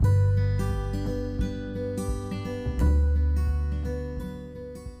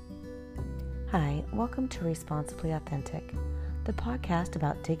welcome to Responsibly Authentic, the podcast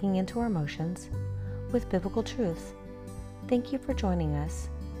about digging into our emotions with biblical truths. Thank you for joining us.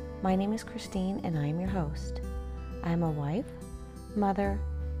 My name is Christine and I am your host. I am a wife, mother,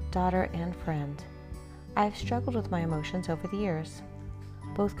 daughter, and friend. I have struggled with my emotions over the years,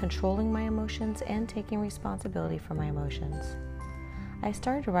 both controlling my emotions and taking responsibility for my emotions. I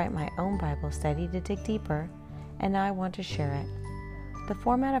started to write my own Bible study to dig deeper, and now I want to share it. The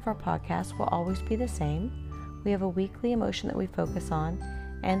format of our podcast will always be the same. We have a weekly emotion that we focus on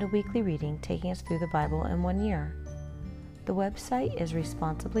and a weekly reading taking us through the Bible in 1 year. The website is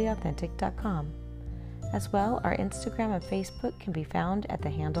responsiblyauthentic.com. As well, our Instagram and Facebook can be found at the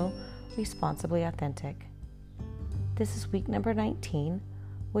handle Responsibly Authentic. This is week number 19,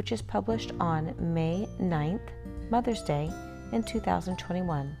 which is published on May 9th, Mother's Day in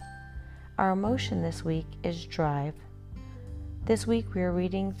 2021. Our emotion this week is drive. This week we are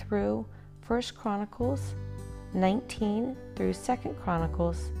reading through 1 Chronicles 19 through 2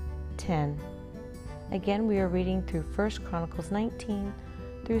 Chronicles 10. Again, we are reading through 1 Chronicles 19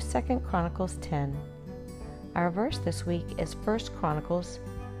 through 2 Chronicles 10. Our verse this week is 1 Chronicles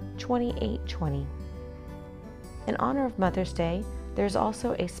 28:20. In honor of Mother's Day, there's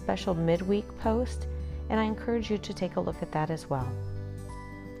also a special midweek post, and I encourage you to take a look at that as well.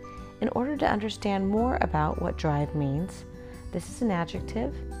 In order to understand more about what drive means, this is an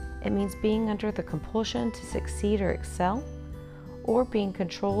adjective. It means being under the compulsion to succeed or excel, or being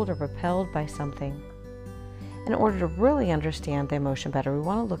controlled or repelled by something. In order to really understand the emotion better, we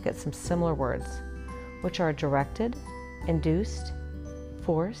want to look at some similar words, which are directed, induced,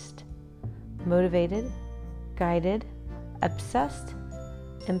 forced, motivated, guided, obsessed,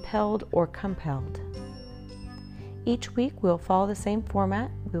 impelled, or compelled. Each week we'll follow the same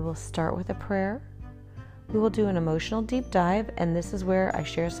format. We will start with a prayer. We will do an emotional deep dive, and this is where I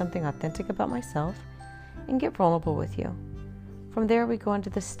share something authentic about myself and get vulnerable with you. From there we go into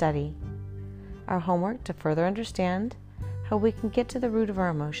the study, our homework to further understand how we can get to the root of our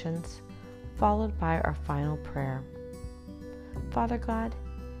emotions, followed by our final prayer. Father God,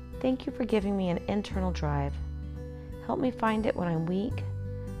 thank you for giving me an internal drive. Help me find it when I'm weak,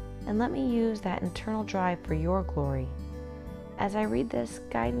 and let me use that internal drive for your glory. As I read this,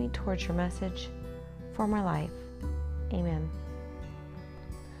 guide me towards your message for my life. Amen.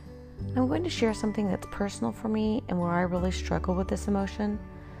 I'm going to share something that's personal for me and where I really struggle with this emotion.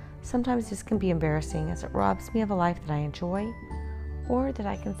 Sometimes this can be embarrassing as it robs me of a life that I enjoy or that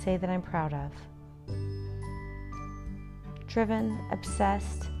I can say that I'm proud of. Driven,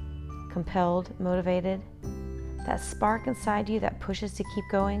 obsessed, compelled, motivated. That spark inside you that pushes to keep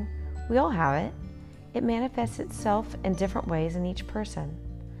going, we all have it. It manifests itself in different ways in each person.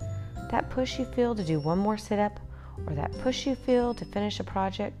 That push you feel to do one more sit-up, or that push you feel to finish a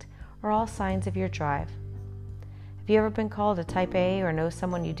project, are all signs of your drive. Have you ever been called a type A or know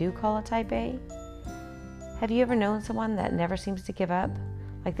someone you do call a type A? Have you ever known someone that never seems to give up,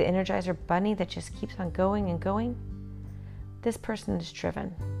 like the Energizer bunny that just keeps on going and going? This person is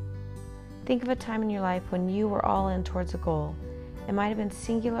driven. Think of a time in your life when you were all in towards a goal. It might have been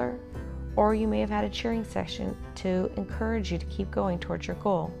singular, or you may have had a cheering section to encourage you to keep going towards your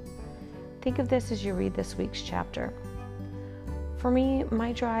goal. Think of this as you read this week's chapter. For me,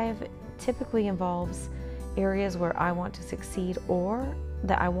 my drive typically involves areas where I want to succeed or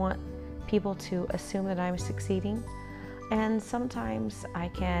that I want people to assume that I'm succeeding. And sometimes I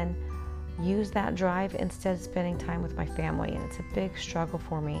can use that drive instead of spending time with my family, and it's a big struggle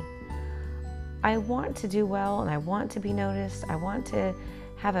for me. I want to do well and I want to be noticed. I want to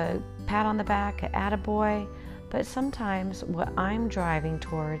have a pat on the back, an attaboy. But sometimes what I'm driving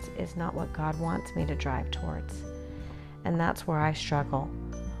towards is not what God wants me to drive towards. And that's where I struggle.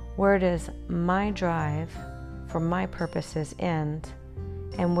 Where does my drive for my purposes end,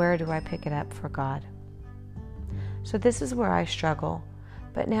 and where do I pick it up for God? So this is where I struggle.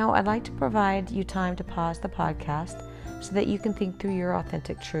 But now I'd like to provide you time to pause the podcast so that you can think through your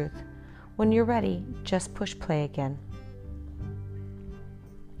authentic truth. When you're ready, just push play again.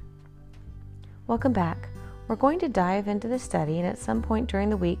 Welcome back. We're going to dive into the study, and at some point during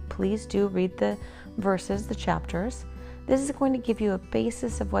the week, please do read the verses, the chapters. This is going to give you a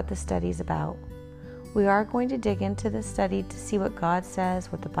basis of what the study is about. We are going to dig into the study to see what God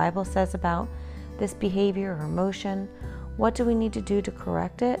says, what the Bible says about this behavior or emotion. What do we need to do to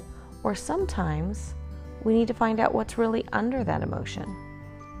correct it? Or sometimes we need to find out what's really under that emotion.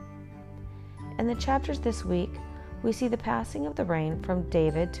 In the chapters this week, we see the passing of the reign from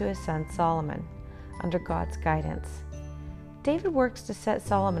David to his son Solomon under God's guidance. David works to set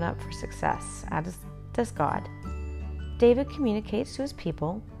Solomon up for success, as does God. David communicates to his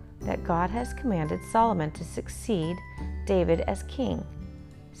people that God has commanded Solomon to succeed David as king.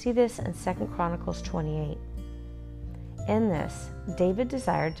 See this in 2 Chronicles 28. In this, David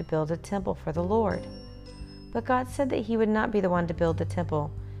desired to build a temple for the Lord, but God said that he would not be the one to build the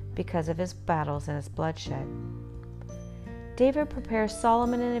temple because of his battles and his bloodshed. David prepares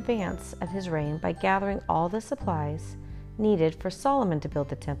Solomon in advance of his reign by gathering all the supplies needed for Solomon to build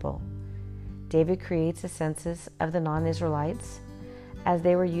the temple. David creates a census of the non-Israelites as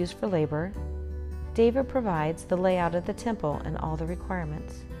they were used for labor. David provides the layout of the temple and all the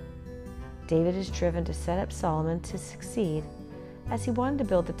requirements. David is driven to set up Solomon to succeed as he wanted to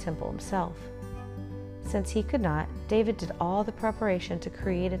build the temple himself. Since he could not, David did all the preparation to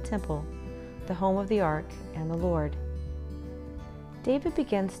create a temple, the home of the ark and the Lord. David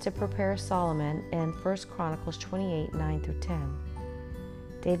begins to prepare Solomon in 1 Chronicles 28, 9-10.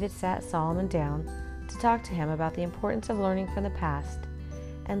 David sat Solomon down to talk to him about the importance of learning from the past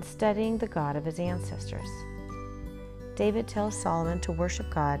and studying the God of his ancestors. David tells Solomon to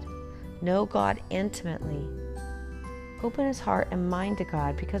worship God, know God intimately, open his heart and mind to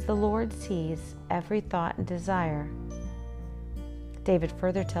God because the Lord sees every thought and desire. David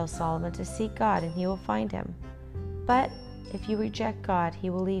further tells Solomon to seek God and he will find him, but if you reject God, he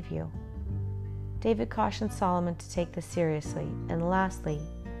will leave you. David cautions Solomon to take this seriously. And lastly,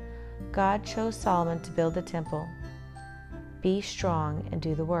 God chose Solomon to build the temple. Be strong and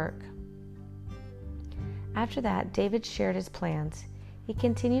do the work. After that, David shared his plans. He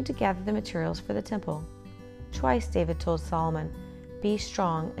continued to gather the materials for the temple. Twice David told Solomon, be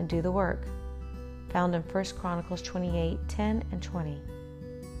strong and do the work. Found in 1 Chronicles 28, 10 and 20.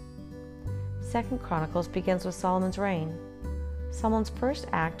 2 Chronicles begins with Solomon's reign. Solomon's first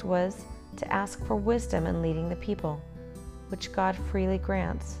act was to ask for wisdom in leading the people, which God freely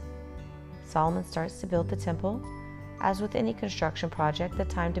grants. Solomon starts to build the temple. As with any construction project, the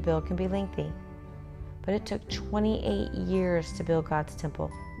time to build can be lengthy. But it took 28 years to build God's temple.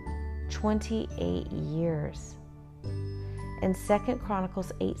 28 years. In 2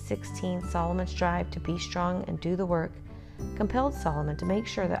 Chronicles 8:16, Solomon's drive to be strong and do the work compelled Solomon to make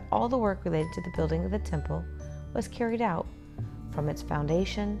sure that all the work related to the building of the temple was carried out, from its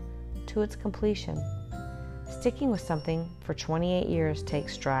foundation to its completion. Sticking with something for 28 years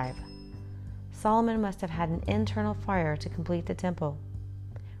takes drive. Solomon must have had an internal fire to complete the temple.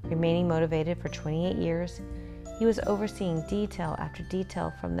 Remaining motivated for 28 years, he was overseeing detail after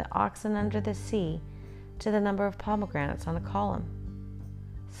detail, from the oxen under the sea to the number of pomegranates on a column.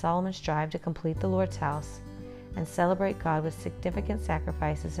 Solomon's drive to complete the Lord's house and celebrate God with significant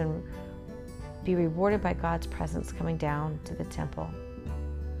sacrifices and be rewarded by God's presence coming down to the temple.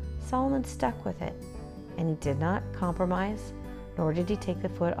 Solomon stuck with it, and he did not compromise, nor did he take the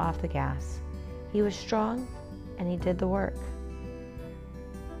foot off the gas. He was strong, and he did the work.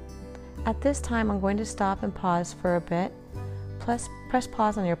 At this time, I'm going to stop and pause for a bit. Press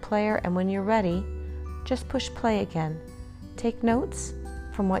pause on your player, and when you're ready, just push play again. Take notes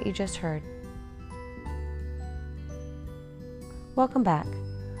from what you just heard. Welcome back.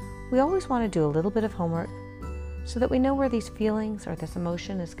 We always want to do a little bit of homework so that we know where these feelings or this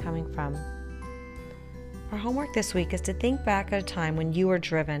emotion is coming from. Our homework this week is to think back at a time when you were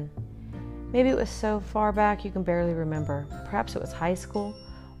driven. Maybe it was so far back you can barely remember. Perhaps it was high school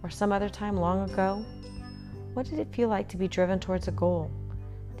or some other time long ago. What did it feel like to be driven towards a goal?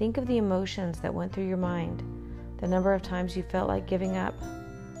 Think of the emotions that went through your mind, the number of times you felt like giving up.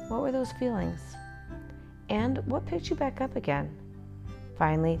 What were those feelings? And what picked you back up again?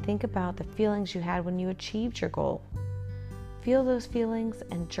 Finally, think about the feelings you had when you achieved your goal. Feel those feelings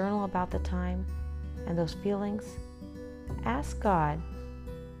and journal about the time and those feelings. Ask God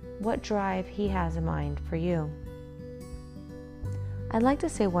what drive He has in mind for you. I'd like to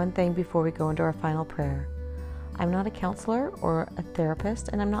say one thing before we go into our final prayer. I'm not a counselor or a therapist,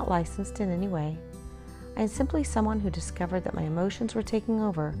 and I'm not licensed in any way. I am simply someone who discovered that my emotions were taking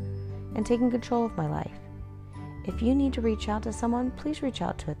over and taking control of my life. If you need to reach out to someone, please reach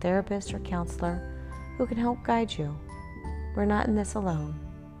out to a therapist or counselor who can help guide you. We're not in this alone.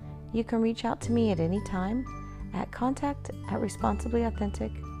 You can reach out to me at any time at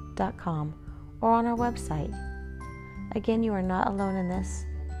contact@responsiblyauthentic.com or on our website. Again, you are not alone in this.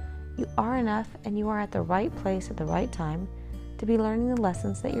 You are enough, and you are at the right place at the right time to be learning the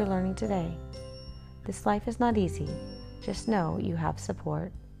lessons that you're learning today. This life is not easy. Just know you have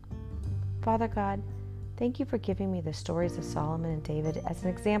support. Father God, thank you for giving me the stories of Solomon and David as an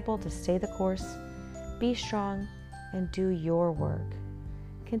example to stay the course, be strong, and do your work.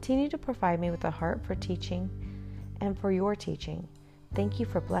 Continue to provide me with a heart for teaching and for your teaching. Thank you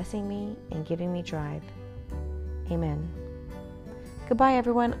for blessing me and giving me drive. Amen. Goodbye,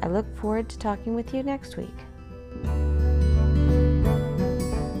 everyone. I look forward to talking with you next week.